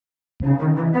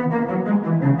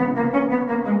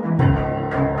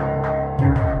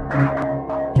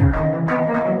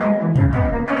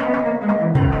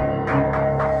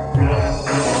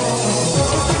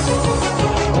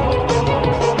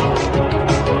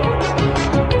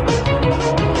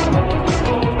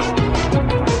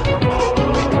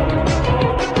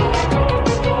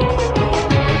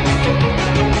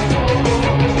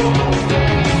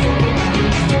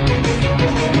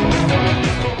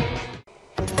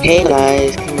Hey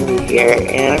guys, Community here,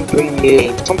 and I'm bringing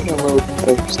you something a little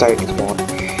I've started to more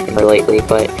in my lately,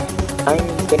 but I'm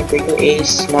gonna bring you a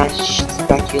Smash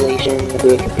speculation, who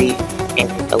it could be, and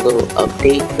a little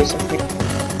update for something.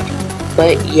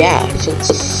 But yeah, since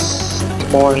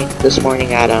this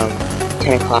morning at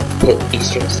 10 o'clock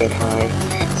Eastern Standard Time,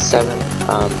 7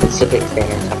 Pacific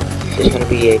Standard Time, there's gonna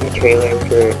be a trailer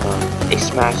for a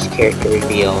Smash character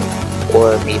reveal,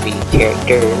 or maybe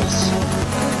characters,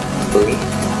 I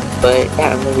believe. But yeah,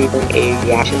 I'm gonna be doing a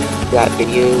reaction to that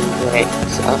video when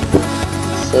it's up,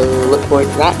 so look forward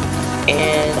to that.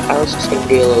 And I was just gonna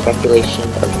do a little speculation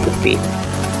of the feed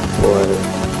for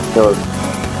no.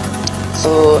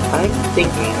 So I'm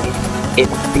thinking it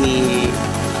would be,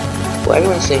 well,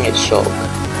 everyone's saying it's Shulk,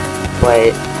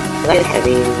 but I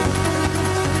mean,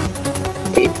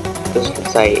 this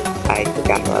website I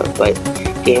forgot about, but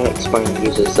Game Explain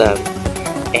uses them,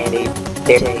 and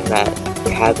they're saying that they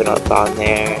have it up on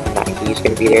there that he's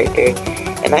gonna be the character,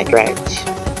 and that's correct,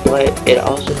 but it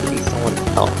also could be someone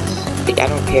else. Like, I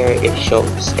don't care if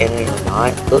Shulk's in it or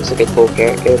not. It looks like a cool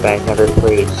character, but I never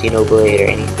played Xenoblade or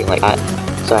anything like that,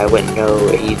 so I wouldn't know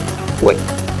what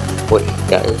he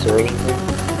does or anything.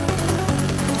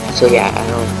 So yeah,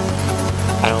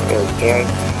 I don't really care.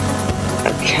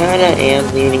 I kinda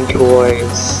am leaning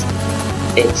towards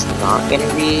it's not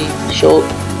gonna be Shulk,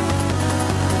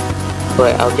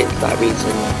 but I'll get to that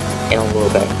reason in a little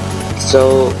bit.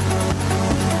 So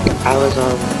I was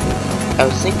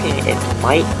thinking it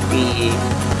might be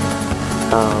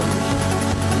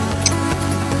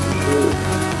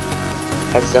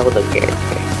a Zelda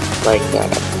character, like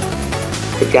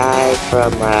the guy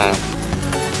from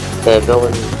the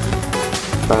villain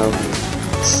from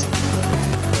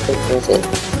what was it?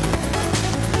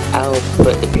 I'll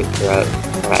put the picture up,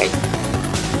 right?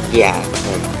 Yeah.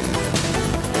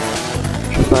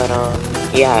 But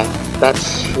yeah,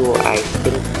 that's who I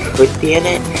think could be in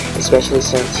it, especially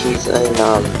since he's in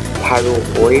Hyrule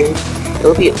Warriors. It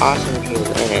would be awesome if he was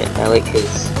in it. I like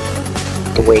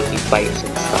the way he fights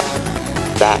and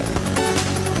stuff. That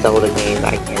Zelda game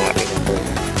I cannot remember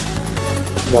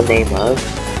the name of.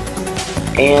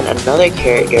 And another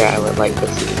character I would like to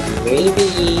see.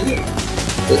 Maybe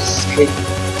this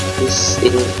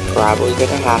isn't probably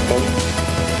gonna happen,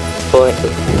 but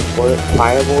for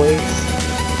Fire Boys,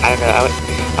 I don't know,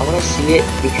 I want to see it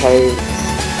because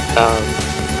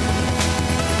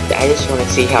I just want to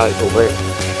see how it could work,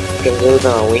 because there was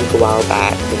a link a while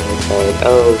back and it said,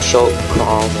 oh, Shulk,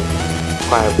 Calm, and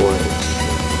Fire Boys.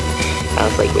 I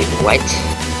was like, wait,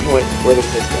 what is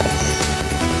this mess?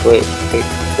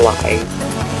 Why?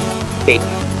 Fake.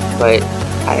 But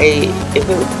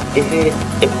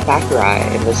if Sakurai,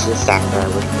 and this is Sakurai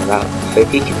we're talking about, but if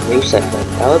he can reset them,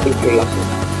 that would be pretty awesome.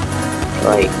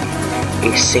 Like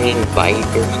a singing bite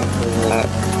or something like that,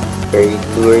 where he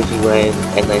lures you in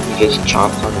and then he just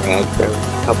chomps on your head for a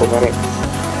couple minutes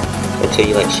until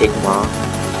you like shake him off.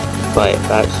 But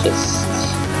that's just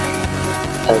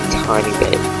a tiny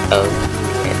bit of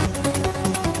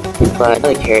it. But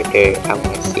another character I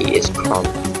want to see is Crumb,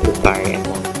 the Fire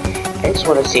Animal. I just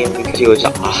want to see him because he was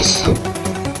awesome.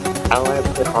 I want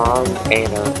to put Calm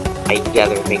and fight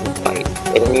together and make him fight.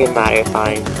 It doesn't even matter if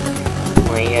I'm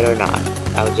playing it or not.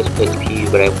 I would just put PU,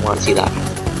 but I want to see that.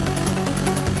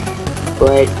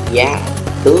 But yeah,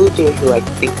 those are who I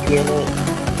think be in it.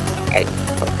 I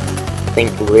think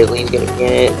Ridley's gonna be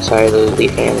in it. Sorry, those Lee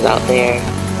fans out there.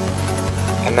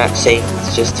 I'm not saying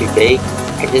it's just too big.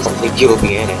 I just don't think he will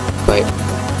be in it. But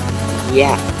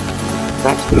yeah,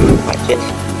 that's pretty much it.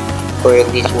 Or at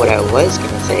least what I was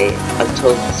gonna say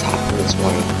until this happened this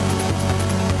morning.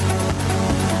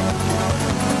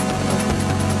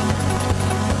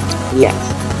 Yes,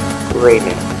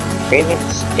 Rayman.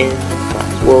 Rayman's in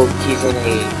Smash. Well, he's in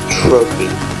a trophy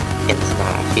in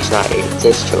Smash. He's not a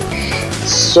disc trophy.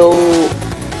 So,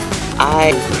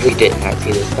 I really did not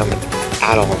see this coming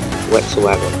at all,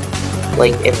 whatsoever.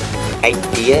 Like, an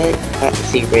idea to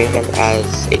see Rayman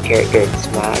as a character in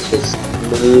Smash is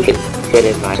moved good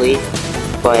in my sleep,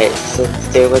 but since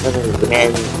there wasn't a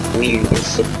Rayman Wii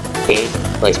game,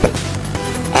 like,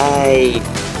 I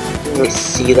didn't really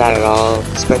see that at all,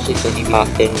 especially since you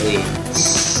often really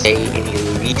say any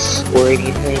leaks or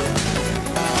anything.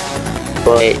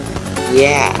 But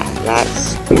yeah,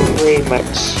 that's pretty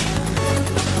much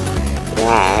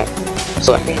that.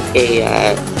 So I think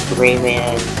a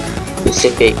Rayman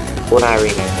specific, well not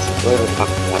Rayman, what am I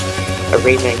talking about? A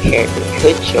Rayman character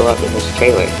could show up in this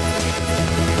trailer.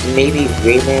 Maybe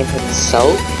Rayman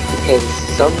himself, because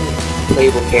some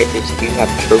playable characters do have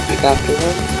trophies after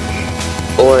them,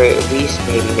 or at least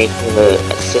maybe making the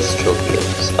assist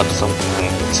trophies of some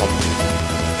kind or something.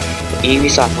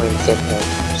 Ubisoft wouldn't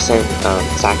send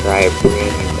Sakurai a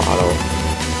brand new model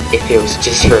if it was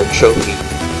just for a trophy,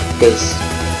 because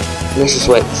this is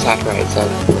what Sakurai said.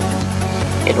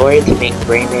 In order to make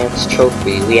Rayman's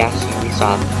trophy, we asked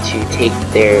Ubisoft to take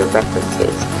their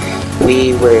references.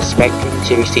 We were expecting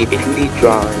to receive 2D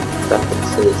drawing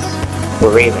references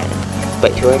for Rayman,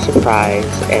 but to our surprise,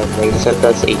 and they sent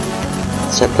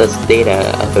us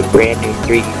data of a brand new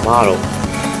 3D model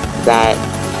that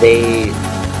they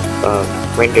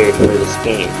rendered for this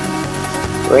game.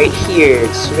 Right here,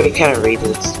 it's really kind of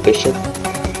raises suspicion,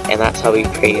 and that's how we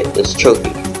created this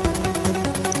trophy.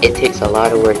 It takes a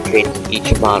lot of work creating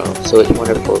each model, so it's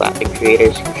wonderful that the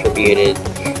creators contributed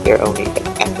their own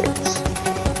efforts.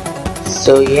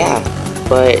 So yeah,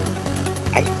 but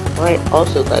I find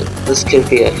also that this could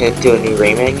be a hint to a new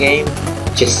Rayman game,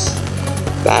 just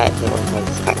that no one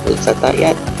has actually said that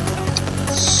yet.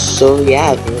 So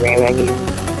yeah, new Rayman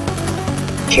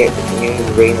game, new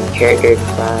Rayman character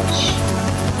Smash,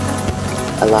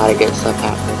 a lot of good stuff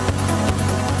happening.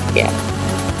 Yeah.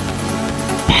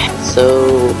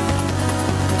 So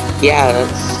yeah,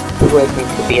 that's who I think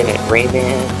could be in it.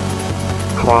 Rayman,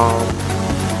 Crom,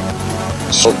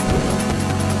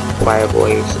 Fire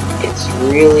Boys. It's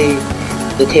really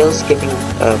the tail skipping,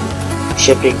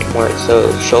 shifting to more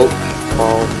so Shulk,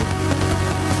 Crom,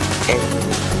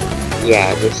 and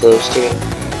yeah, just those two.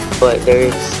 But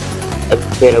there's a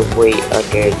bit of weight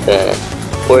under the,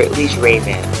 or at least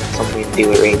Rayman, something to do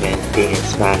with Rayman being in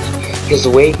Smash, because the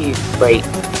way he like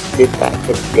did that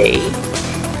today,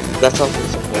 that's also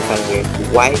something I found weird.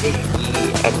 Why did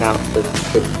he announce this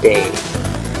today,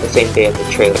 the same day of the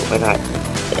trailer? Why not,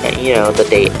 you know, the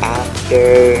day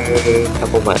after, a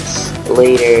couple months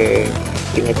later,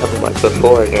 even a couple months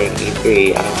before during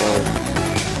E3? I don't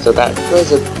know. So that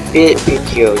was a bit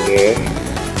peculiar,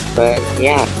 but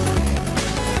yeah.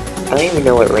 I don't even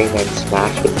know what Rayman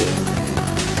Smash would be.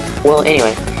 Well,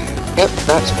 anyway, yep,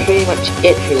 that's pretty much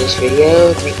it for this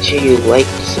video. Make sure you like,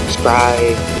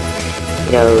 subscribe,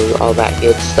 you know, all that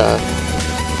good stuff.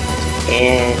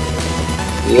 And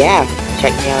yeah,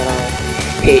 check me out on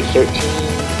page 13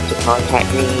 to contact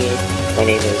me. My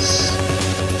name is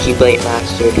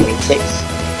KeyBladeMaster26.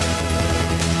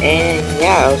 And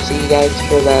yeah, I'll see you guys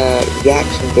for the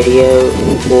reaction video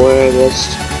for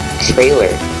this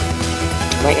trailer.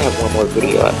 Might have one more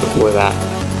video up before that,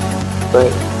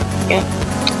 but yeah,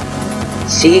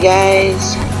 see you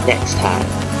guys next time.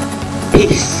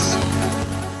 Peace.